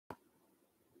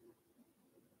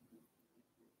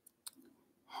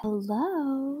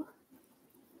Hello.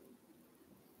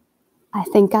 I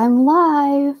think I'm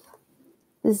live.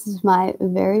 This is my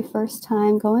very first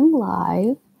time going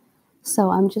live, so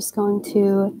I'm just going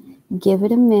to give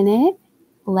it a minute,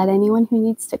 let anyone who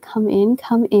needs to come in,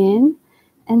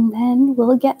 and then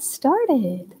we'll get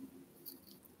started.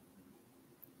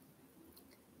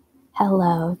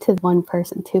 Hello to one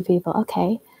person, two people.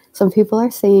 Okay, some people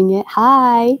are saying it.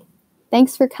 Hi,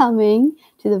 thanks for coming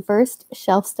to the first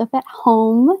Shelf Stuff at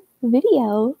Home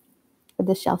video for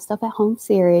the Shelf Stuff at Home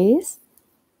series.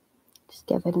 Just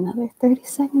give it another 30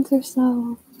 seconds or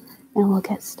so, and we'll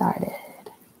get started. I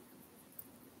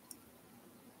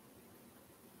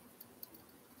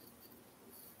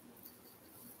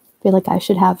feel like I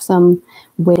should have some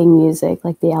waiting music,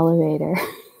 like the elevator.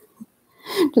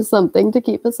 Just something to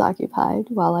keep us occupied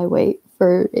while I wait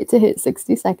for it to hit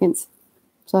 60 seconds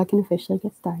so I can officially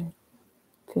get started.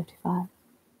 55.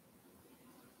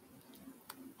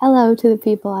 Hello to the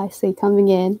people I see coming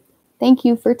in. Thank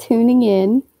you for tuning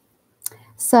in.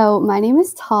 So my name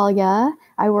is Talia.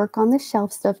 I work on the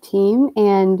Shelf Stuff team,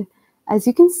 and as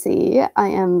you can see, I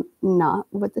am not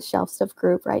with the Shelf Stuff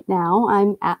group right now.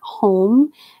 I'm at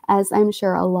home, as I'm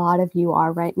sure a lot of you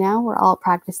are right now. We're all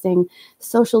practicing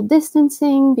social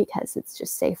distancing because it's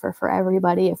just safer for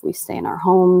everybody if we stay in our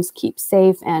homes, keep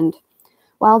safe. And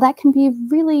while that can be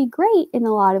really great in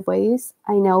a lot of ways,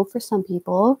 I know for some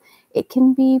people it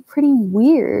can be pretty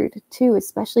weird too,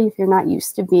 especially if you're not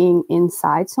used to being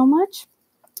inside so much.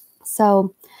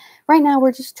 So right now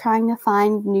we're just trying to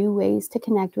find new ways to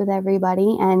connect with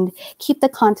everybody and keep the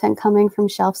content coming from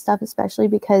Shelf Stuff, especially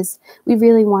because we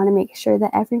really want to make sure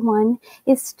that everyone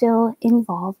is still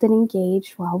involved and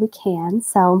engaged while we can.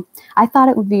 So I thought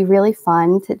it would be really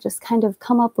fun to just kind of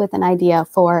come up with an idea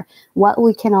for what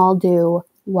we can all do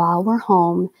while we're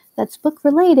home that's book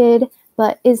related,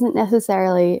 but isn't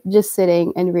necessarily just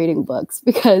sitting and reading books,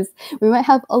 because we might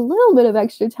have a little bit of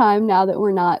extra time now that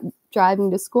we're not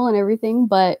driving to school and everything,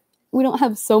 but we don't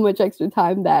have so much extra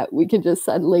time that we can just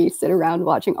suddenly sit around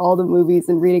watching all the movies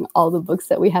and reading all the books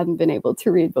that we haven't been able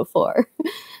to read before.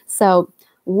 So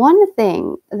one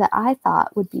thing that I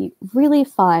thought would be really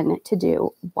fun to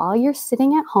do while you're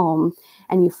sitting at home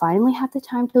and you finally have the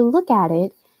time to look at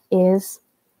it is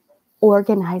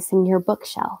organizing your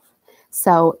bookshelf.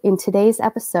 So in today's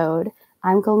episode,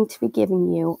 I'm going to be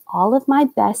giving you all of my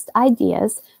best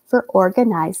ideas for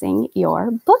organizing your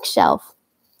bookshelf.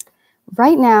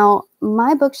 Right now,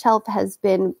 my bookshelf has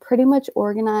been pretty much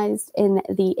organized in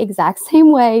the exact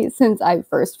same way since I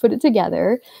first put it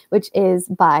together, which is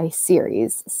by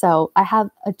series. So I have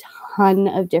a ton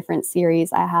of different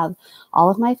series. I have all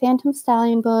of my Phantom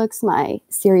Stallion books, my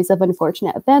series of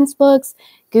Unfortunate Events books,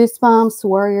 Goosebumps,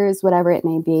 Warriors, whatever it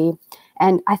may be.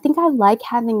 And I think I like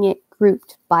having it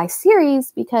grouped by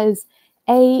series because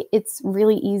A, it's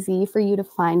really easy for you to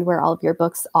find where all of your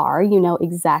books are. You know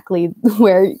exactly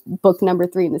where book number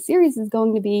 3 in the series is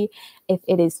going to be if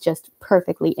it is just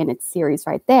perfectly in its series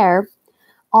right there.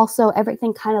 Also,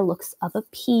 everything kind of looks of a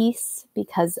piece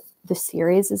because the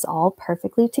series is all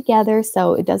perfectly together,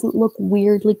 so it doesn't look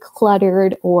weirdly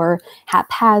cluttered or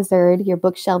haphazard. Your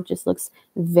bookshelf just looks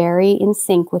very in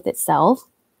sync with itself.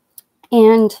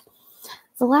 And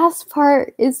the last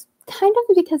part is kind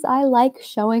of because I like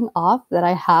showing off that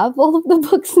I have all of the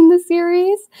books in the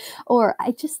series, or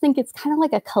I just think it's kind of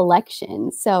like a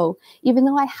collection. So even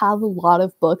though I have a lot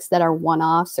of books that are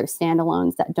one-offs or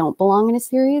standalones that don't belong in a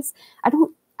series, I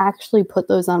don't actually put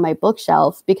those on my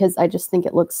bookshelf because I just think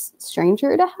it looks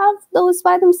stranger to have those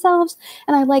by themselves.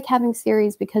 And I like having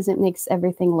series because it makes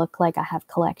everything look like I have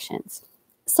collections.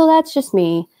 So that's just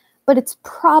me. But it's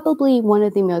probably one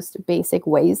of the most basic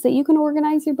ways that you can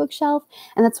organize your bookshelf.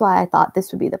 And that's why I thought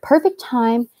this would be the perfect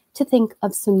time to think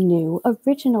of some new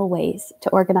original ways to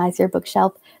organize your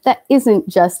bookshelf that isn't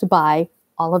just by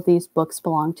all of these books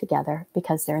belong together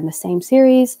because they're in the same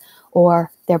series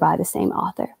or they're by the same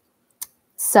author.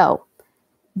 So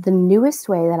the newest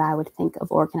way that I would think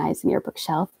of organizing your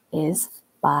bookshelf is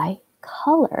by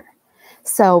color.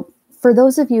 So for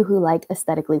those of you who like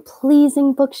aesthetically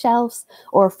pleasing bookshelves,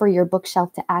 or for your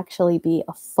bookshelf to actually be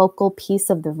a focal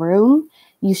piece of the room,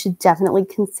 you should definitely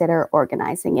consider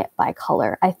organizing it by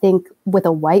color. I think with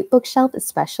a white bookshelf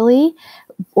especially,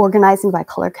 organizing by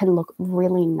color can look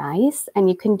really nice, and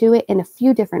you can do it in a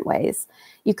few different ways.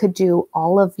 You could do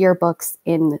all of your books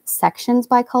in sections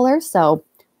by color, so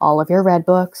all of your red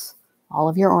books, all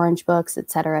of your orange books,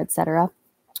 etc., etc.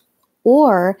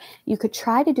 Or you could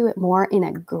try to do it more in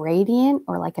a gradient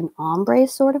or like an ombre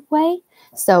sort of way.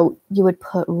 So you would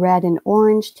put red and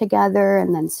orange together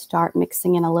and then start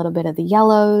mixing in a little bit of the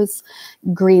yellows,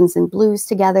 greens and blues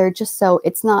together, just so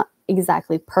it's not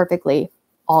exactly perfectly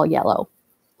all yellow,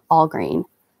 all green,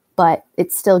 but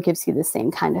it still gives you the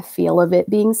same kind of feel of it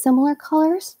being similar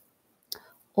colors.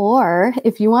 Or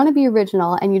if you want to be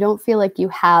original and you don't feel like you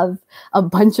have a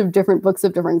bunch of different books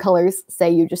of different colors, say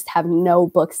you just have no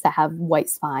books that have white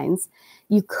spines,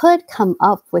 you could come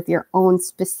up with your own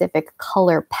specific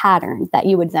color pattern that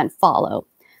you would then follow.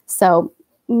 So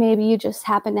maybe you just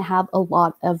happen to have a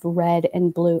lot of red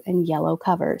and blue and yellow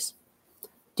covers.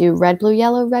 Do red, blue,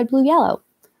 yellow, red, blue, yellow.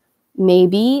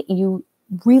 Maybe you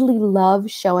really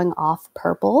love showing off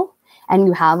purple and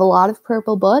you have a lot of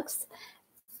purple books.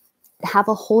 Have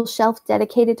a whole shelf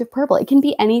dedicated to purple. It can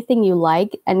be anything you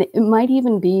like, and it might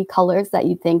even be colors that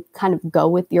you think kind of go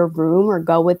with your room or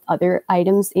go with other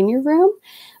items in your room.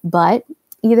 But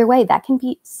either way, that can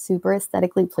be super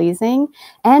aesthetically pleasing,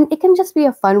 and it can just be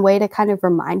a fun way to kind of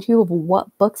remind you of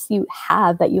what books you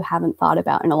have that you haven't thought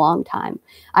about in a long time.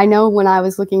 I know when I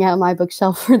was looking at my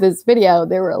bookshelf for this video,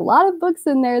 there were a lot of books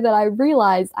in there that I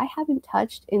realized I haven't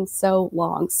touched in so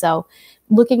long. So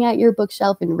looking at your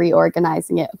bookshelf and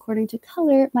reorganizing it according to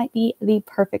color might be the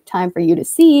perfect time for you to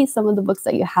see some of the books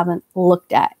that you haven't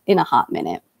looked at in a hot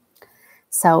minute.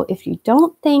 So if you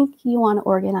don't think you want to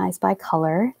organize by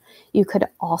color, you could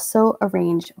also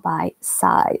arrange by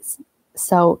size.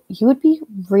 So you would be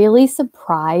really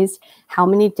surprised how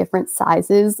many different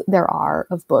sizes there are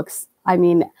of books. I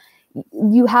mean,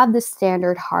 you have the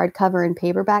standard hardcover and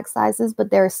paperback sizes, but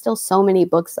there are still so many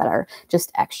books that are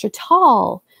just extra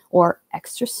tall or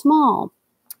extra small.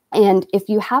 And if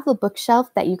you have a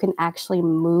bookshelf that you can actually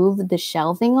move the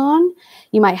shelving on,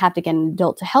 you might have to get an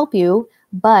adult to help you,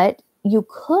 but you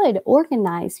could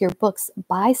organize your books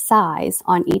by size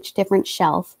on each different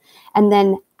shelf and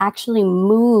then actually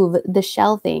move the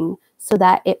shelving so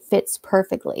that it fits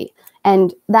perfectly.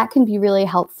 And that can be really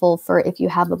helpful for if you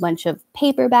have a bunch of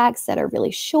paperbacks that are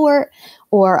really short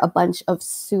or a bunch of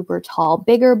super tall,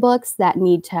 bigger books that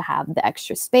need to have the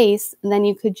extra space. And then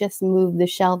you could just move the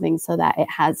shelving so that it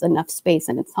has enough space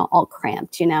and it's not all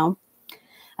cramped, you know?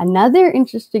 Another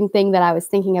interesting thing that I was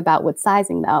thinking about with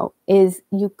sizing, though, is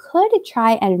you could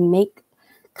try and make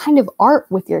kind of art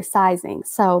with your sizing.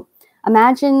 So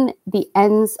imagine the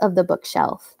ends of the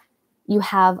bookshelf. You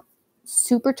have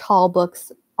super tall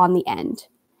books on the end.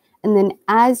 And then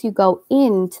as you go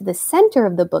into the center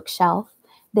of the bookshelf,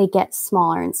 they get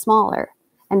smaller and smaller.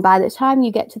 And by the time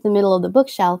you get to the middle of the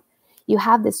bookshelf, you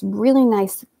have this really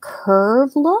nice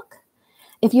curve look.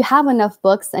 If you have enough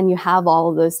books and you have all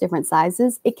of those different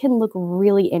sizes, it can look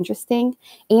really interesting.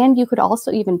 And you could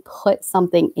also even put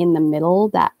something in the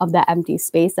middle of that empty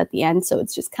space at the end. So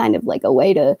it's just kind of like a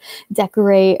way to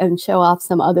decorate and show off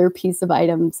some other piece of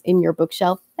items in your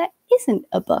bookshelf that isn't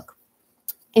a book.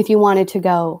 If you wanted to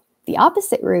go the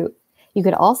opposite route, you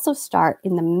could also start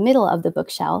in the middle of the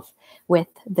bookshelf with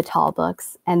the tall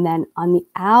books, and then on the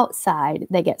outside,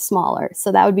 they get smaller. So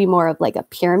that would be more of like a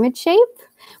pyramid shape,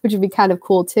 which would be kind of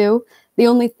cool too. The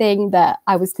only thing that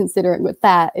I was considering with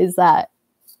that is that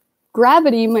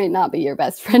gravity might not be your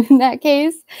best friend in that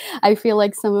case. I feel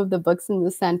like some of the books in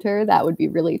the center that would be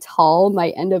really tall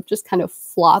might end up just kind of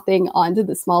flopping onto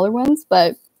the smaller ones,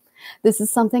 but this is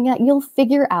something that you'll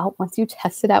figure out once you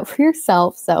test it out for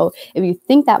yourself. So if you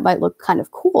think that might look kind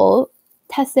of cool,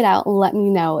 test it out and let me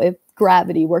know if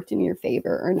gravity worked in your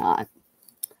favor or not.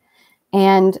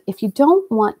 And if you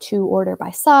don't want to order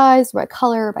by size, by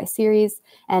color, by series,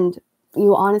 and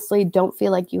you honestly don't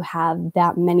feel like you have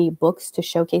that many books to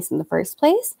showcase in the first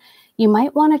place, you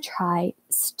might want to try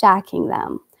stacking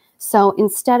them. So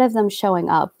instead of them showing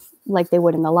up like they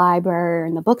would in the library or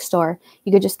in the bookstore,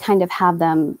 you could just kind of have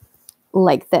them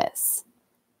like this.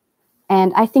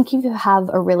 And I think if you have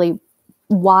a really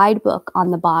wide book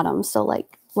on the bottom, so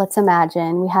like let's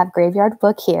imagine we have Graveyard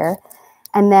Book here,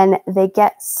 and then they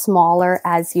get smaller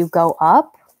as you go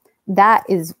up. That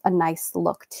is a nice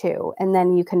look too. And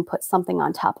then you can put something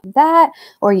on top of that,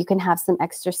 or you can have some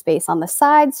extra space on the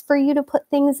sides for you to put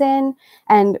things in.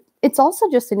 And it's also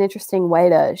just an interesting way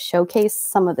to showcase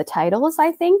some of the titles.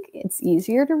 I think it's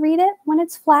easier to read it when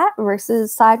it's flat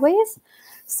versus sideways.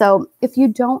 So if you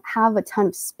don't have a ton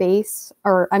of space,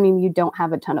 you don't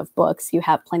have a ton of books, you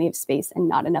have plenty of space and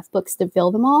not enough books to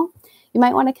fill them all, you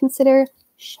might want to consider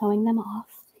showing them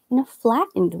off in a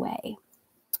flattened way.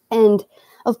 And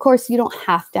of course, you don't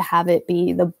have to have it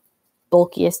be the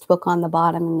bulkiest book on the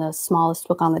bottom and the smallest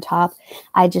book on the top.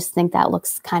 I just think that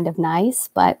looks kind of nice,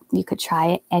 but you could try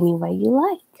it any way you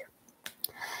like.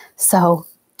 So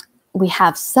we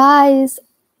have size,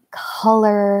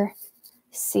 color,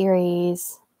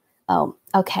 series. Oh,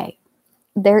 okay.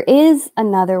 There is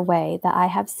another way that I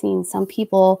have seen some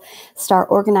people start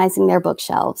organizing their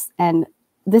bookshelves, and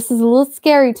this is a little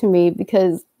scary to me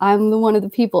because I'm one of the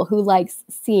people who likes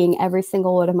seeing every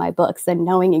single one of my books and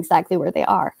knowing exactly where they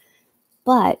are.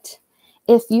 But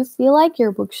if you feel like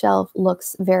your bookshelf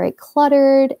looks very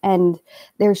cluttered and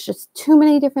there's just too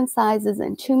many different sizes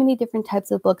and too many different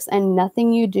types of books and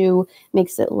nothing you do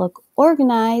makes it look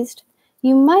organized,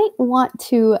 you might want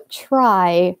to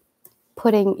try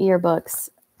putting your books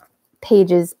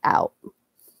pages out.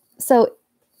 So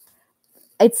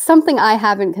it's something I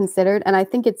haven't considered, and I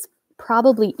think it's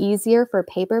probably easier for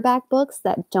paperback books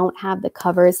that don't have the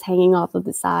covers hanging off of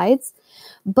the sides,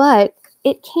 but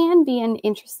it can be an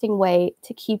interesting way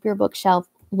to keep your bookshelf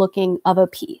looking of a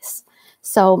piece.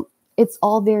 So it's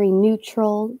all very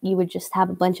neutral. You would just have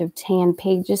a bunch of tan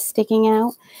pages sticking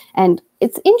out, and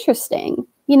it's interesting.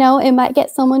 You know, it might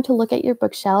get someone to look at your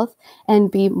bookshelf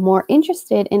and be more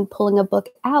interested in pulling a book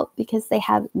out because they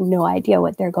have no idea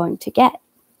what they're going to get.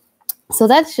 So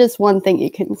that's just one thing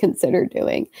you can consider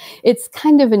doing. It's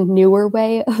kind of a newer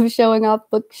way of showing off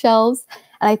bookshelves.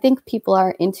 And I think people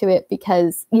are into it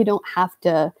because you don't have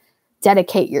to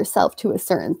dedicate yourself to a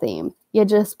certain theme. You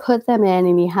just put them in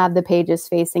and you have the pages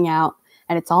facing out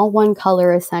and it's all one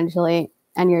color essentially,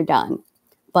 and you're done.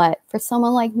 But for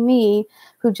someone like me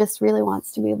who just really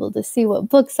wants to be able to see what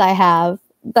books I have,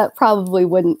 that probably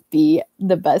wouldn't be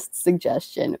the best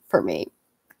suggestion for me.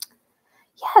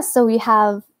 Yeah, so we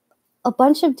have a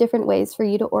bunch of different ways for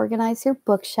you to organize your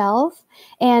bookshelf.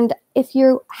 And if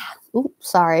you're, oops,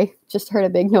 sorry, just heard a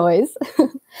big noise.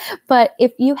 But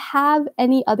if you have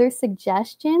any other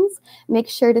suggestions, make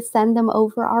sure to send them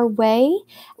over our way.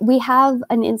 We have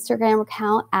an Instagram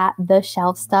account at The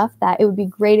Shelf Stuff that it would be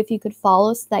great if you could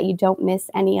follow so that you don't miss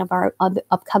any of our other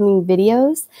upcoming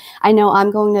videos. I know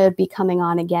I'm going to be coming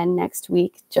on again next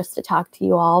week just to talk to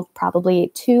you all,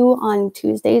 probably 2 on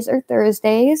Tuesdays or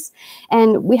Thursdays.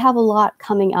 And we have a lot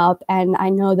coming up, and I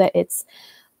know that it's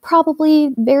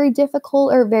probably very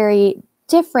difficult or very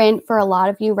different for a lot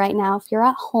of you right now. If you're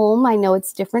at home, I know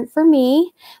it's different for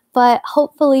me, but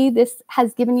hopefully this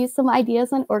has given you some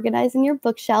ideas on organizing your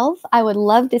bookshelf. I would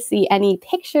love to see any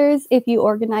pictures if you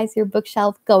organize your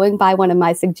bookshelf going by one of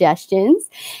my suggestions.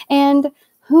 And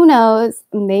who knows,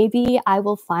 maybe I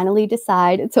will finally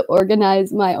decide to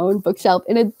organize my own bookshelf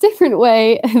in a different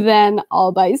way than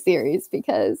all by series,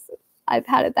 because I've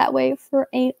had it that way for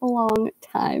a long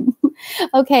time.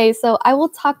 Okay, so I will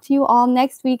talk to you all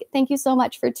next week. Thank you so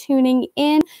much for tuning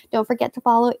in. Don't forget to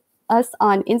follow us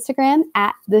on Instagram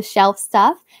at The Shelf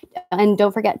Stuff. And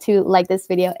don't forget to like this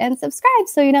video and subscribe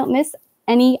so you don't miss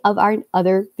any of our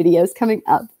other videos coming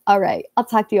up. All right, I'll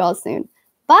talk to you all soon.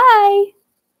 Bye.